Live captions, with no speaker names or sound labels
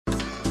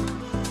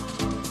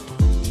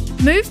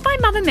Move by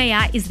Mamma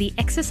Mia is the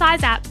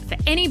exercise app for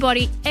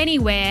anybody,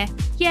 anywhere.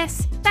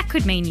 Yes, that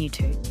could mean you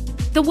too.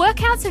 The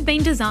workouts have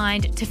been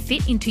designed to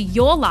fit into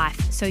your life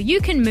so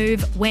you can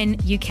move when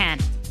you can.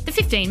 The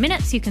 15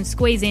 minutes you can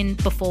squeeze in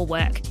before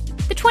work.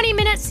 The 20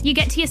 minutes you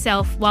get to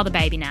yourself while the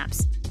baby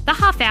naps. The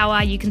half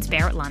hour you can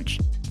spare at lunch.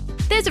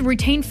 There's a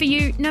routine for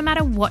you no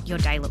matter what your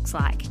day looks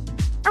like.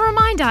 A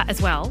reminder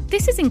as well,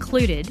 this is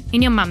included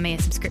in your Mamma Mia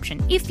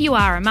subscription. If you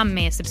are a Mamma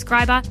Mia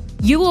subscriber,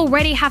 you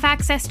already have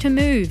access to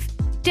Move.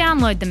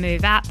 Download the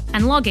Move app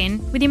and log in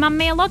with your Mamma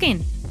Mia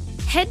login.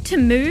 Head to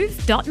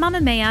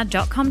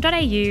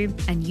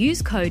move.mamamia.com.au and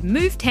use code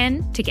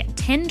MOVE10 to get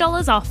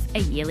 $10 off a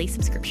yearly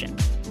subscription.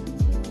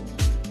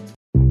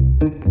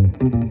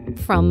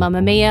 From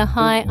Mamma Mia,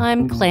 hi,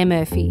 I'm Claire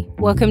Murphy.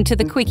 Welcome to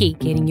The Quickie,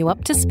 getting you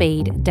up to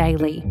speed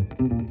daily.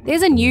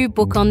 There's a new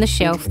book on the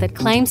shelf that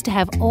claims to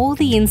have all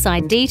the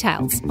inside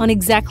details on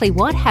exactly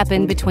what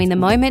happened between the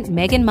moment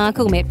Meghan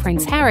Markle met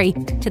Prince Harry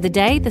to the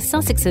day the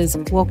Sussexes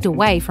walked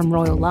away from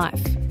royal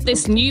life.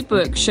 This new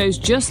book shows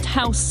just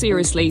how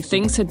seriously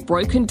things had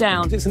broken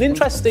down. It's an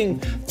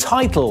interesting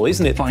title,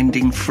 isn't it?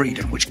 Finding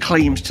Freedom, which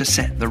claims to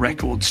set the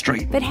record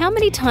straight. But how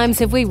many times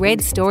have we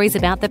read stories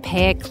about the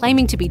pair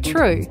claiming to be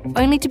true,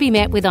 only to be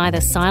met with either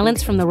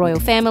silence from the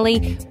royal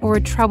family or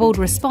a troubled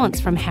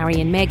response from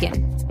Harry and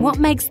Meghan? What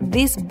makes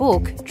this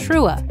book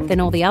truer than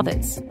all the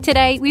others?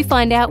 Today, we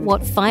find out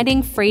what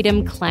Finding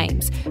Freedom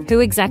claims, who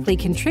exactly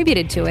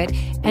contributed to it,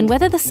 and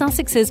whether the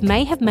Sussexes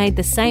may have made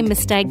the same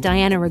mistake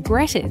Diana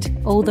regretted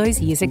all those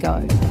years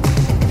ago.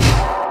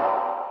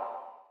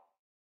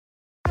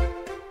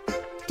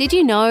 Did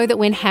you know that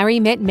when Harry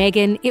met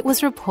Meghan, it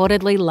was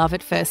reportedly love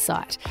at first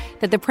sight,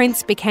 that the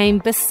prince became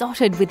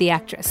besotted with the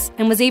actress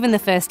and was even the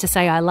first to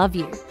say, "I love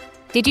you"?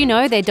 Did you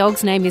know their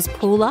dog's name is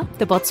Pula,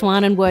 the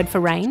Botswanan word for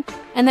rain?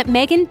 And that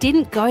Meghan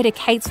didn't go to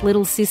Kate's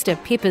little sister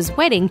Pippa's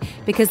wedding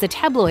because the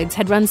tabloids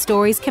had run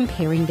stories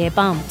comparing their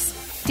bums?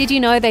 Did you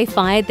know they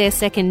fired their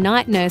second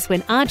night nurse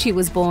when Archie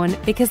was born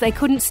because they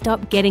couldn't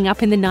stop getting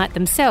up in the night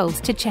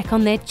themselves to check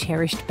on their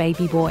cherished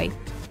baby boy?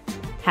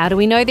 How do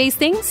we know these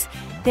things?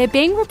 They're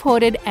being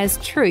reported as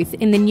truth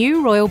in the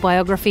new royal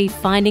biography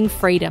Finding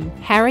Freedom,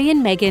 Harry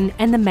and Meghan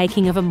and the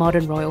Making of a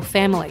Modern Royal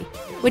Family,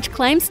 which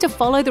claims to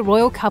follow the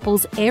royal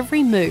couple's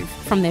every move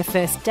from their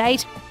first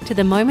date to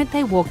the moment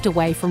they walked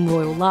away from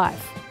royal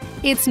life.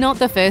 It's not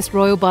the first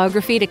royal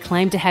biography to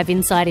claim to have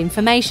inside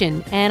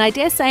information, and I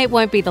dare say it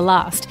won't be the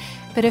last,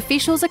 but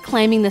officials are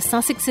claiming the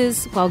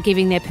Sussexes, while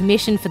giving their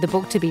permission for the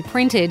book to be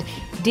printed,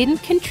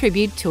 didn't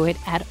contribute to it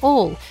at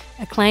all,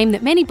 a claim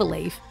that many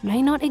believe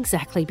may not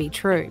exactly be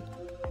true.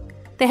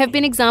 There have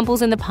been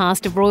examples in the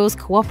past of royals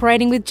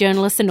cooperating with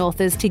journalists and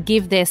authors to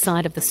give their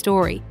side of the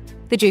story.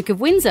 The Duke of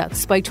Windsor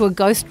spoke to a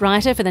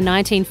ghostwriter for the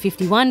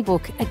 1951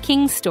 book A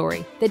King's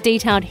Story that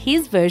detailed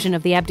his version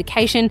of the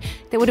abdication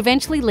that would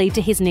eventually lead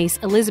to his niece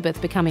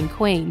Elizabeth becoming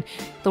queen.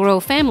 The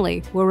royal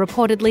family were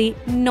reportedly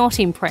not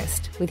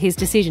impressed with his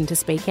decision to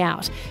speak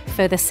out,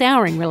 further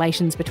souring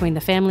relations between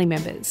the family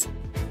members.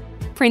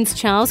 Prince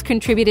Charles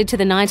contributed to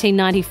the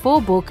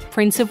 1994 book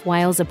Prince of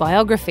Wales, A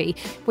Biography,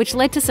 which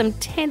led to some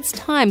tense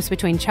times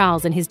between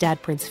Charles and his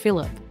dad, Prince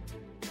Philip.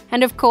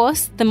 And of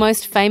course, the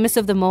most famous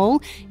of them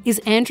all is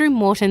Andrew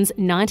Morton's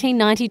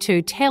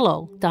 1992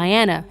 tell-all,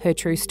 Diana, Her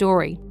True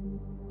Story.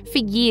 For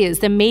years,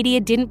 the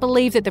media didn't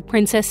believe that the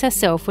princess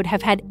herself would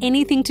have had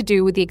anything to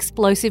do with the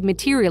explosive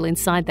material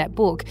inside that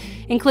book,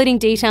 including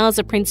details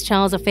of Prince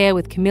Charles' affair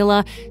with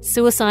Camilla,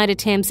 suicide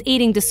attempts,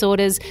 eating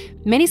disorders.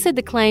 Many said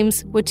the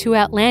claims were too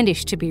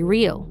outlandish to be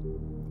real.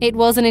 It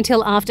wasn't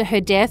until after her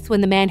death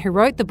when the man who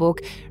wrote the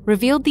book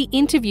revealed the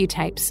interview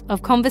tapes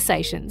of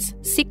conversations,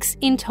 6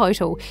 in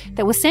total,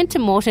 that were sent to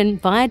Morton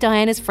via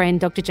Diana's friend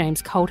Dr.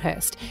 James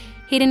Colthurst.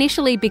 He'd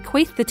initially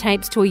bequeathed the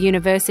tapes to a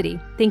university,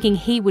 thinking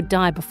he would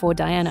die before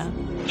Diana.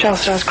 Charles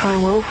said I was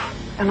crying wolf,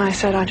 and I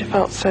said I just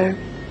felt so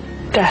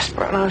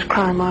desperate and I was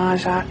crying my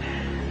eyes out.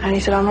 And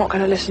he said, "I'm not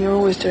going to listen, you're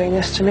always doing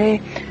this to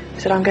me." He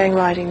said, "I'm going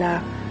riding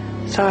now."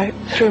 So I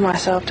threw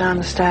myself down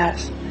the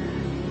stairs,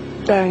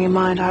 bearing in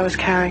mind I was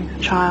carrying a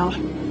child.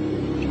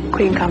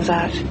 Queen comes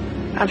out,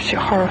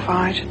 absolutely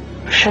horrified,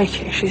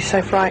 shaking, she's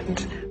so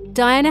frightened.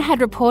 Diana had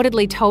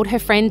reportedly told her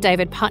friend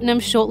David Putnam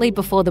shortly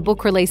before the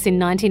book release in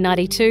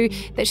 1992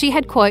 that she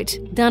had, quote,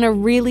 done a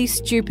really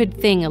stupid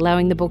thing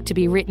allowing the book to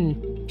be written.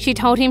 She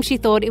told him she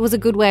thought it was a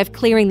good way of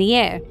clearing the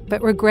air,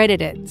 but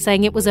regretted it,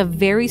 saying it was a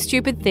very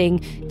stupid thing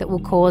that will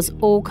cause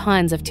all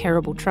kinds of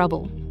terrible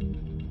trouble.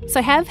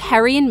 So have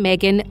Harry and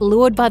Meghan,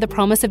 lured by the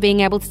promise of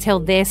being able to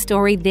tell their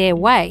story their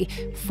way,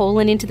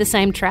 fallen into the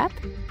same trap?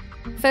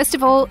 First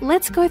of all,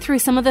 let's go through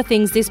some of the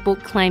things this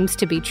book claims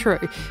to be true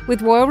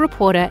with royal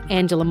reporter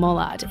Angela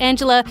Mollard.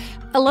 Angela,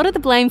 a lot of the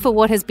blame for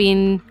what has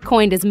been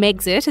coined as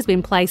Megxit has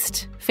been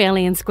placed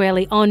fairly and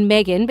squarely on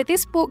Meghan, but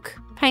this book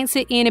paints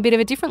it in a bit of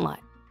a different light.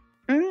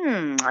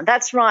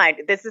 That's right.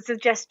 There's a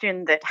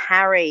suggestion that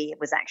Harry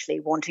was actually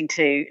wanting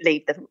to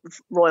leave the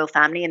royal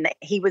family and that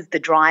he was the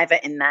driver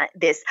in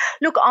this.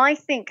 Look, I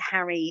think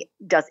Harry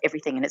does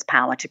everything in his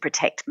power to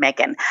protect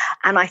Meghan.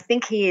 And I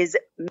think he is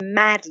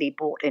madly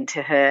bought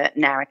into her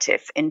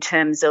narrative in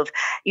terms of,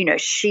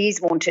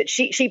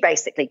 she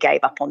basically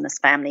gave up on this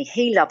family.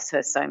 He loves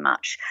her so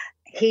much.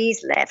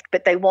 He's left,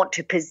 but they want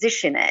to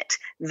position it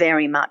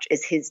very much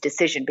as his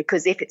decision,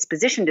 because if it's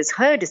positioned as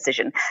her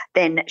decision,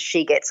 then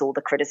she gets all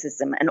the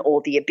criticism and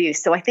all the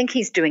abuse. So I think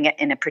he's doing it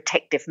in a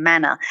protective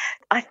manner.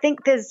 I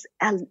think there's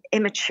an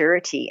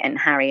immaturity in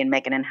Harry and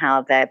Meghan and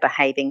how they're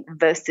behaving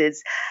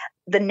versus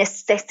the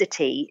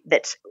necessity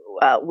that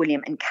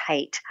William and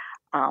Kate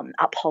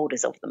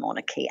upholders of the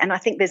monarchy. And I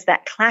think there's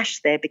that clash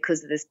there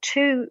because there's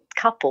two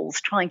couples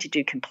trying to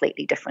do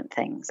completely different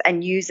things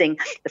and using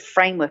the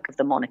framework of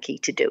the monarchy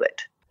to do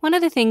it. One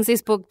of the things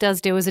this book does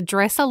do is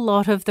address a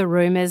lot of the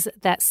rumours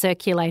that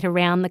circulate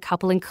around the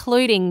couple,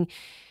 including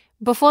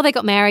before they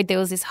got married, there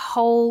was this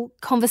whole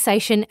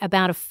conversation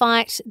about a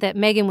fight that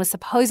Meghan was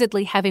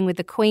supposedly having with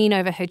the Queen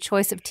over her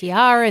choice of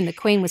tiara, and the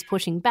Queen was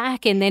pushing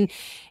back. And then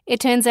it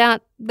turns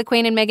out the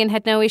Queen and Meghan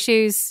had no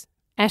issues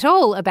at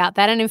all about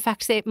that. And in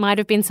fact, it might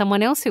have been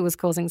someone else who was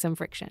causing some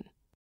friction.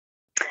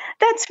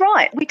 That's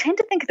right. We tend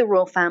to think of the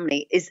royal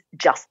family as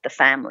just the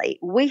family.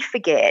 We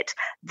forget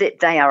that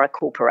they are a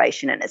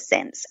corporation in a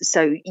sense.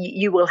 So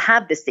you will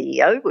have the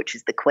CEO, which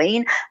is the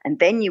Queen, and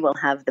then you will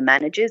have the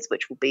managers,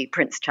 which will be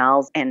Prince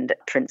Charles and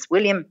Prince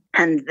William,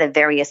 and the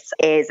various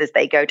heirs as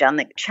they go down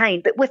the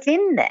chain. But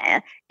within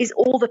there is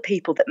all the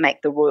people that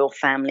make the royal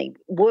family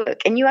work.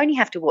 And you only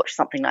have to watch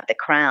something like The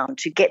Crown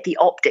to get the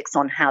optics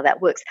on how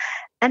that works.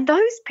 And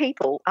those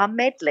people are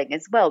meddling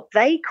as well.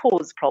 They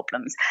cause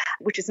problems,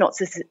 which is not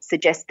to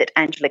suggest that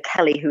Angela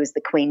Kelly, who is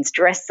the Queen's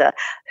dresser,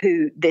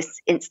 who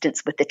this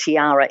instance with the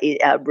tiara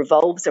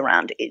revolves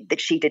around, that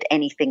she did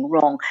anything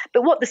wrong.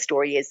 But what the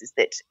story is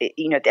that,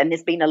 and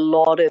there's been a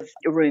lot of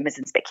rumours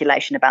and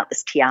speculation about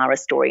this tiara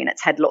story, and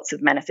it's had lots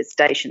of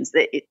manifestations.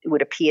 That it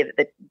would appear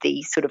that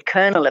the sort of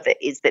kernel of it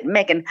is that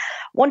Meghan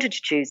wanted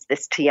to choose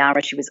this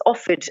tiara. She was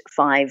offered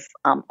 5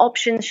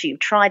 options. She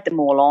tried them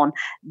all on.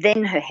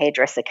 Then her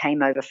hairdresser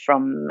came over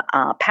from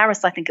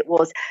Paris, I think it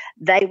was.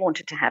 They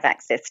wanted to have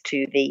access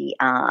to the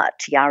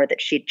tiara that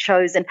she'd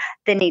chosen.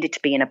 There needed to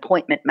be an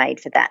appointment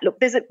made for that. Look,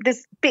 there's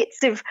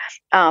bits of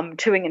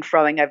toing and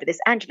froing over this.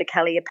 Angela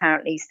Kelly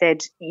apparently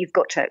said, you've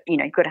got to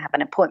have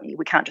an appointment.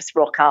 We can't just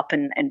rock up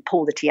and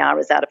pull the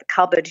tiaras out of a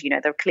cupboard.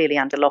 They're clearly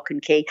under lock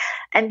and key.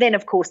 And then,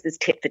 of course, there's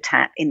tit for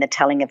tat in the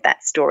telling of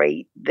that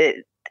story.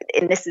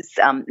 And this is,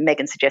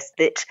 Meghan suggests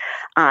that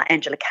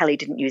Angela Kelly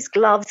didn't use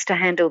gloves to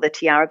handle the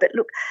tiara. But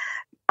look,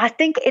 I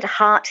think at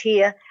heart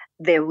here,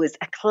 there was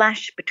a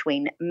clash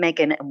between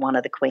Meghan and one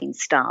of the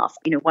Queen's staff.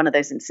 One of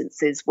those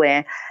instances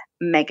where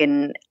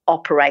Meghan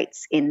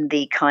operates in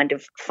the kind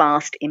of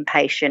fast,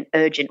 impatient,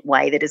 urgent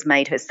way that has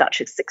made her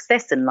such a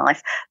success in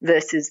life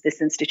versus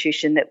this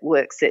institution that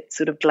works at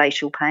sort of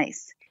glacial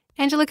pace.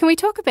 Angela, can we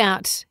talk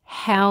about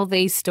how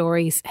these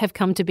stories have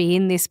come to be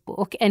in this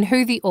book and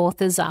who the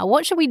authors are?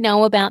 What should we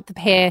know about the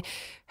pair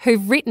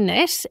who've written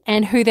it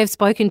and who they've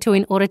spoken to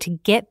in order to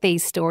get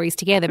these stories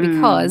together?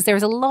 Because there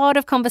is a lot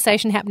of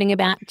conversation happening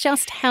about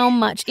just how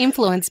much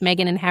influence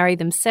Meghan and Harry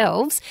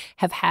themselves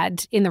have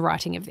had in the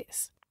writing of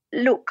this.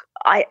 Look,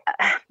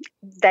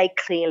 they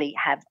clearly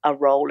have a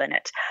role in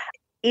it.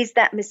 Is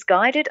that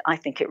misguided? I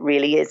think it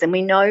really is. And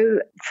we know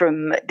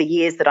from the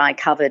years that I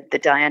covered, the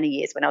Diana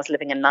years when I was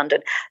living in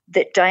London,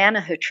 that Diana,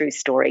 Her True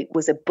Story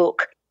was a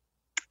book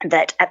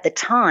that at the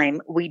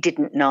time we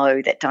didn't know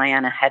that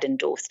Diana had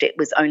endorsed. It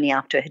was only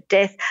after her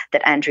death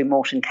that Andrew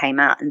Morton came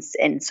out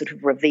and sort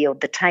of revealed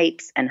the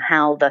tapes and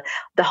how the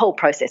whole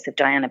process of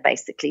Diana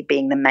basically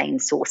being the main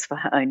source for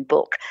her own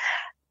book.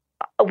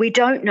 We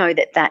don't know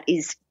that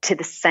is to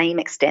the same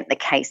extent the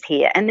case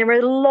here. And there are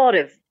a lot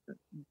of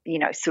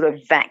sort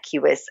of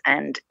vacuous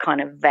and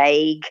kind of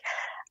vague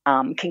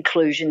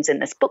conclusions in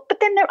this book. But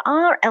then there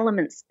are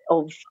elements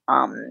of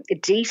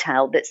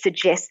detail that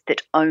suggest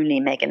that only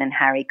Meghan and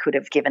Harry could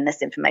have given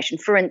this information.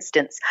 For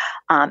instance,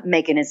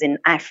 Meghan is in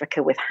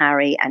Africa with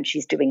Harry and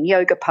she's doing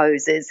yoga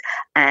poses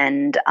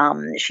and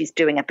she's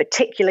doing a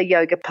particular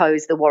yoga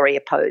pose, the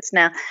warrior pose.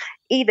 Now,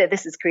 either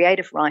this is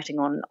creative writing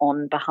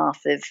on behalf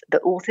of the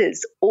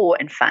authors or,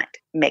 in fact,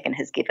 Meghan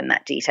has given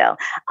that detail.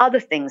 Other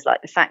things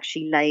like the fact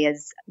she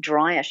layers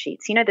dryer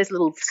sheets. Those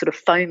little sort of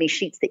foamy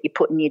sheets that you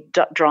put in your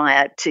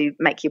dryer to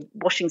make your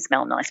washing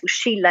smell nice. Well,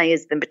 she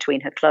layers them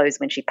between her clothes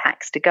when she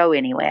packs to go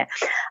anywhere.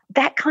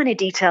 That kind of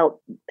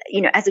detail,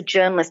 as a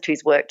journalist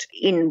who's worked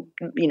in,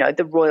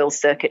 the royal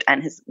circuit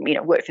and has,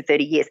 worked for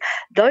 30 years,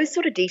 those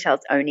sort of details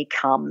only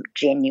come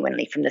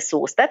genuinely from the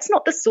source. That's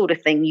not the sort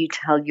of thing you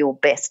tell your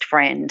best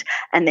friend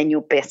and then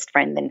your best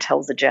friend then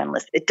tells a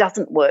journalist. It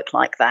doesn't work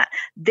like that.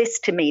 This,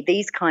 to me,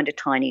 these kind of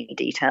tiny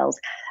details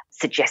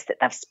suggest that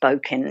they've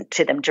spoken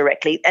to them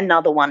directly.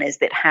 Another one is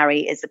that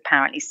Harry is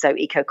apparently so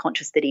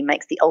eco-conscious that he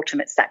makes the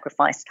ultimate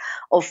sacrifice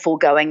of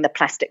foregoing the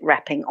plastic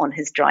wrapping on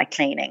his dry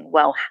cleaning.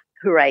 Well,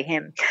 hooray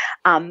him.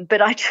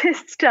 But I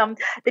just,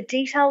 the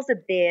details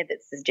are there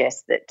that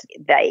suggest that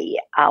they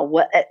are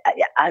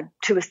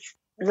to a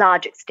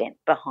large extent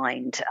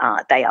behind,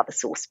 they are the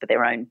source for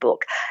their own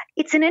book.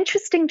 It's an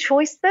interesting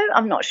choice, though.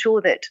 I'm not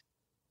sure that,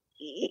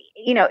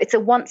 it's a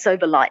once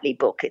over lightly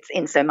book. It's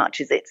in so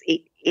much as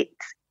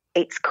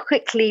it's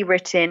quickly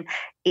written.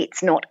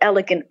 It's not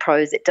elegant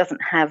prose. It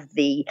doesn't have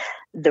the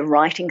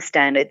writing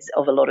standards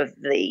of a lot of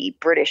the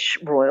British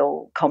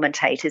royal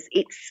commentators.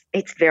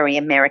 It's very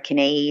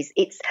Americanese.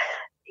 It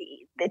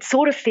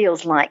sort of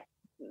feels like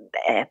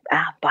a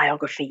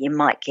biography you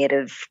might get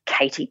of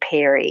Katy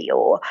Perry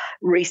or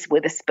Reese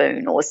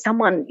Witherspoon or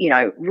someone,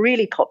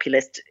 really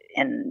populist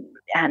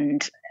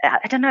and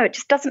I don't know, it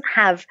just doesn't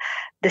have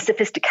the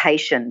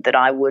sophistication that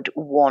I would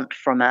want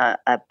from a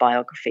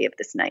biography of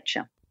this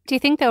nature. Do you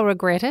think they'll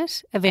regret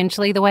it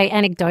eventually, the way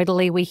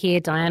anecdotally we hear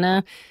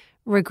Diana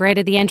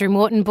regretted the Andrew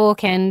Morton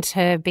book and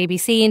her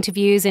BBC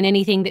interviews and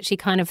anything that she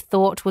kind of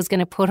thought was going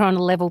to put her on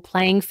a level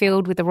playing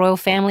field with the royal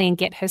family and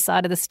get her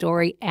side of the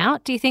story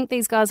out? Do you think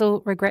these guys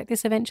will regret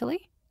this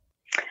eventually?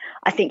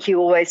 I think you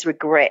always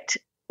regret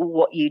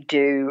what you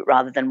do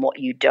rather than what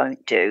you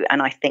don't do.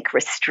 And I think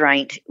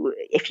restraint,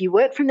 if you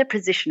work from the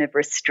position of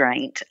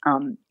restraint,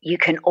 you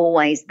can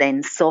always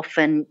then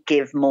soften,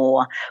 give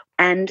more.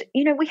 And,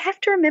 we have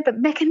to remember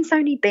Meghan's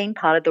only been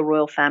part of the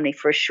royal family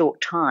for a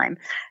short time.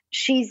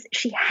 She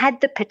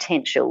had the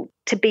potential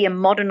to be a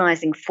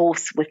modernising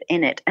force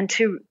within it and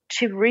to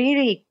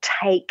really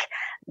take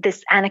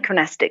this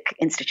anachronistic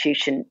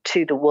institution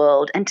to the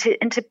world and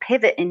to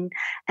pivot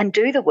and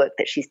do the work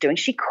that she's doing.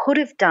 She could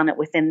have done it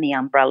within the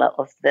umbrella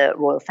of the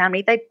royal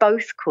family. They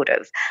both could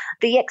have.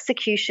 The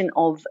execution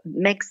of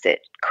Megxit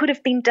could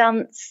have been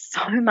done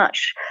so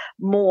much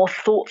more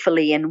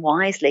thoughtfully and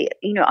wisely.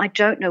 I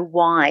don't know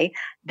why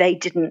they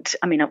didn't.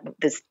 I mean,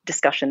 there's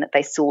discussion that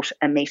they sought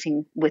a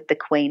meeting with the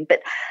Queen,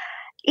 but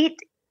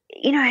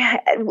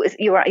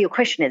your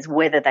question is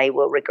whether they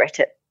will regret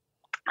it.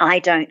 I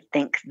don't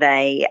think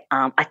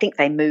I think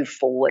they move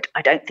forward.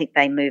 I don't think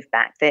they move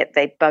back.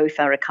 They both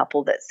are a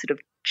couple that sort of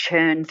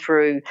churn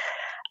through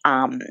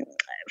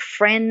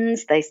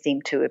friends. They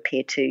seem to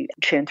appear to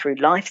churn through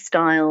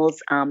lifestyles.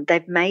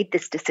 They've made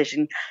this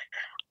decision.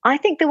 I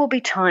think there will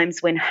be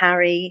times when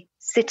Harry,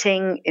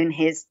 sitting in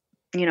his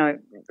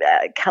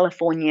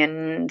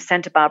Californian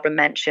Santa Barbara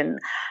mansion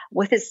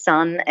with his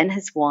son and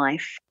his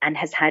wife, and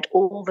has had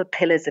all the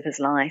pillars of his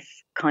life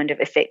kind of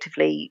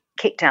effectively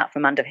kicked out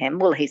from under him.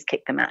 Well, he's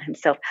kicked them out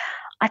himself.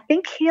 I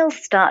think he'll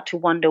start to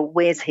wonder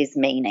where's his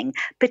meaning,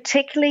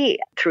 particularly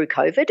through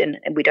COVID, and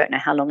we don't know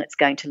how long it's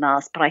going to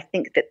last, but I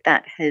think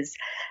that has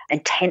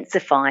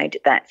intensified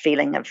that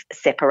feeling of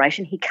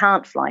separation. He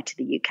can't fly to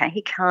the UK.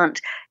 He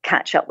can't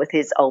catch up with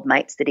his old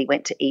mates that he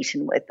went to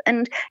Eton with.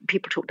 And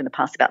people talked in the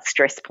past about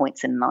stress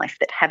points in life,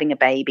 that having a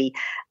baby,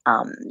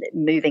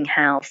 moving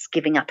house,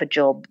 giving up a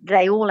job,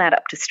 they all add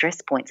up to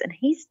stress points. And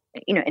he's,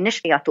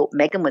 initially I thought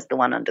Meghan was the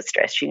one under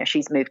stress.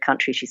 She's moved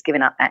country, she's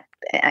given up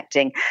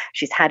acting,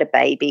 she's had a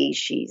baby,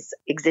 she's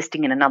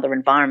existing in another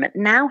environment.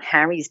 Now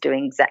Harry's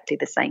doing exactly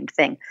the same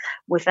thing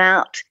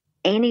without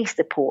any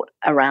support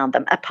around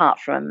them apart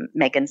from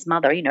Meghan's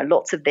mother.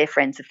 Lots of their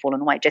friends have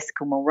fallen away.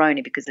 Jessica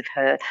Mulroney, because of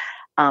her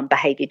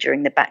behaviour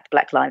during the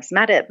Black Lives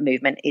Matter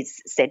movement,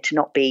 is said to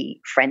not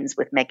be friends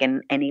with Meghan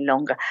any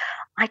longer.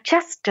 I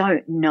just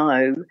don't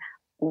know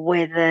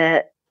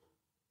whether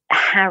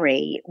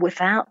Harry,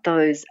 without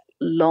those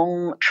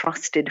long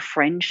trusted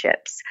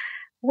friendships,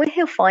 where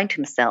he'll find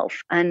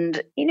himself. And,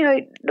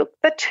 look,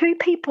 the two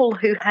people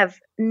who have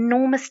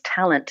enormous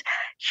talent,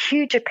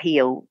 huge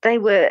appeal, they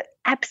were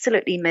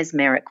absolutely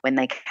mesmeric when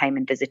they came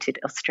and visited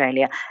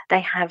Australia.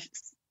 They have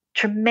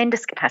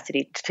tremendous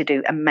capacity to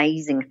do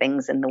amazing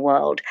things in the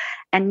world.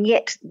 And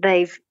yet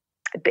their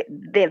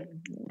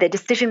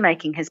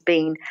decision-making has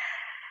been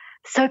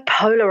so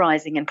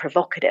polarising and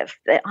provocative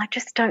that I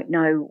just don't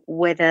know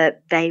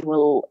whether they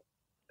will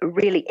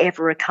really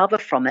ever recover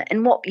from it.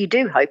 And what you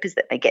do hope is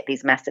that they get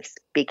these massive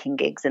speaking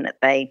gigs and that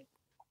they,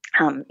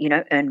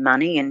 earn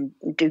money and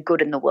do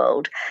good in the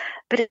world.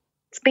 But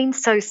it's been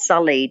so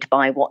sullied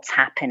by what's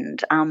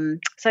happened.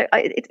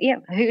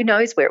 Who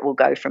knows where it will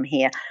go from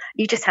here?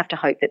 You just have to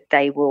hope that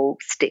they will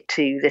stick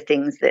to the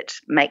things that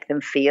make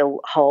them feel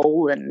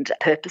whole and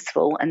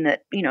purposeful, and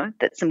that,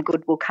 that some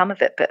good will come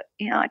of it. But,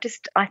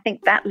 I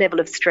think that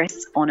level of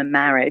stress on a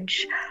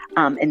marriage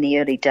in the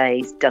early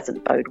days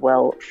doesn't bode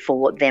well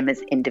for them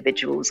as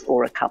individuals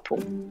or a couple.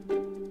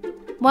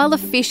 While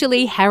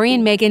officially Harry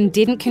and Meghan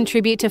didn't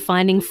contribute to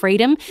finding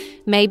freedom,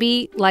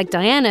 maybe, like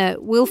Diana,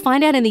 we'll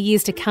find out in the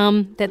years to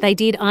come that they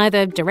did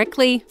either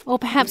directly or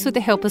perhaps with the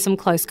help of some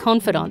close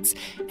confidants.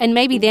 And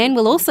maybe then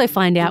we'll also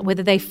find out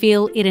whether they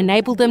feel it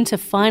enabled them to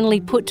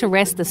finally put to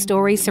rest the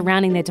stories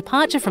surrounding their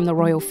departure from the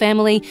royal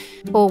family,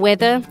 or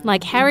whether,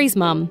 like Harry's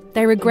mum,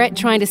 they regret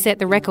trying to set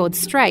the record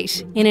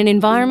straight in an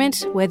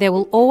environment where there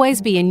will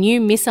always be a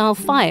new missile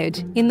fired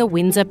in the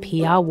Windsor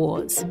PR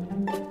wars.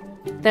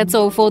 That's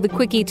all for the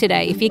Quickie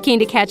today. If you're keen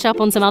to catch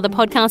up on some other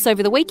podcasts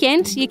over the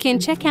weekend, you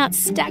can check out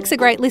stacks of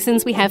great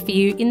listens we have for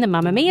you in the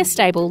Mamma Mia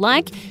stable,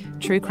 like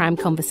True Crime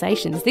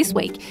Conversations. This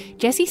week,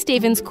 Jessie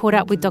Stevens caught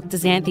up with Dr.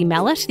 Xanthi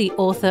Mallett, the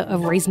author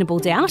of Reasonable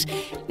Doubt.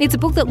 It's a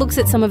book that looks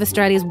at some of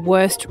Australia's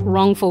worst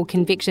wrongful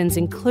convictions,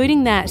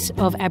 including that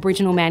of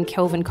Aboriginal man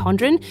Kelvin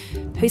Condren,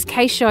 whose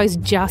case shows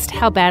just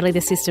how badly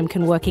the system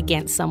can work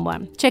against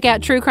someone. Check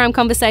out True Crime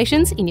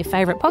Conversations in your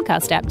favourite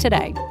podcast app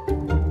today.